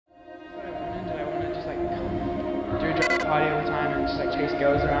party all the time and just like chase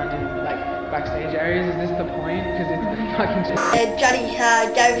girls around in like backstage areas. Is this the point? Because it's fucking shit. Johnny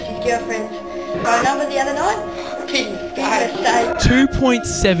gave us his girlfriend's phone number the other night.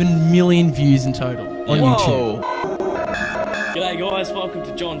 2.7 million views in total on YouTube. G'day guys, welcome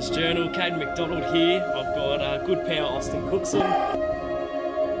to John's Journal. Caden MacDonald here. I've got good pal Austin Cookson and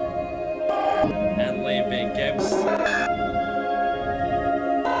Liam Van Gabs.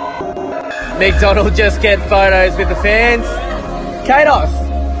 MacDonald just get photos with the fans. Caden,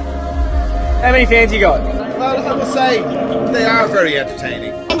 how many fans you got? Well, I have to say, they are very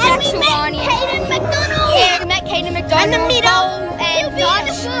entertaining. And we met Caden MacDonald! Yeah, we met Caden MacDonald. And the middle! And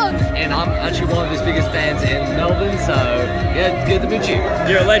Dinosaur! And I'm actually one of his biggest fans in Melbourne, so yeah, good to meet you.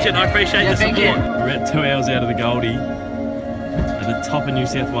 You're a legend, I appreciate your support. You. We're about 2 hours out of the Goldie, at the top of New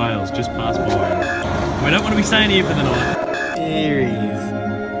South Wales, just past Byron. We don't want to be staying here for the night. There he is.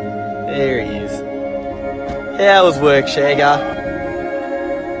 There he is. How was work, Shagger?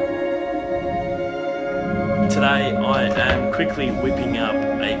 Today I am quickly whipping up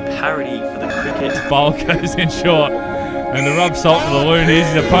a parody for the cricket. Bowl goes in short, and to rub salt in the wound, here's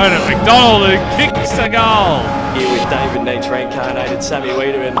his opponent, MacDonald, who kicks a goal. Here with David Needs reincarnated Sammy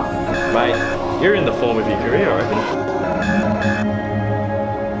Wiedemann. Mate, you're in the form of your career, I reckon.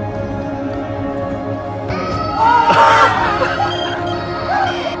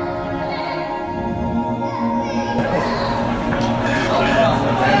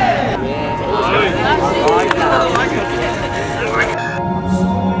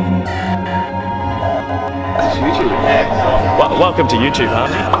 Welcome to YouTube,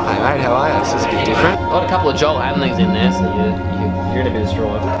 Harvey. Hey mate, how are you? This is a bit different. Got a couple of Joel Hadleys in there, so you're in a bit of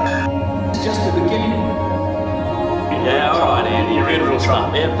strife. It's just the beginning. Yeah, alright, Andy, you're beautiful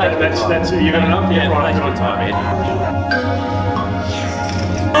stuff. Yeah, that's who you're going up. Yeah, take your time, Andy.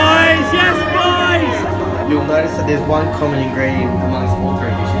 Boys, yes, boys! You'll notice that there's one common ingredient amongst all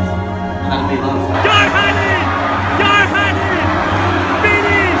three dishes. That'll be love. Go, Honey! Go, Honey!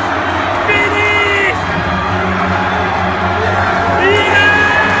 Finish! Finish!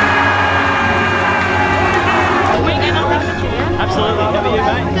 Absolutely. How are you,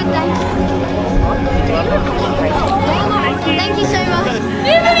 mate? Good, thanks. Thank you so much.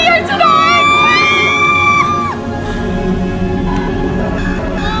 New video tonight!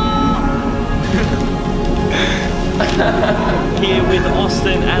 Here with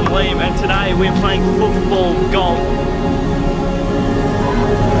Austin and Liam, and today we're playing football golf.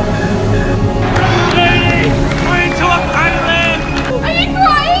 Ready? 3, 2, 1, Liam! Are you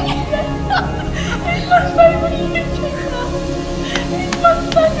crying? He's my favourite YouTuber. He's my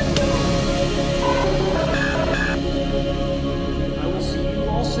favourite. I will see you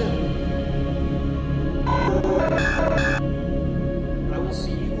all soon. I will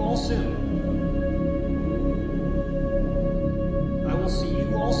see you all soon.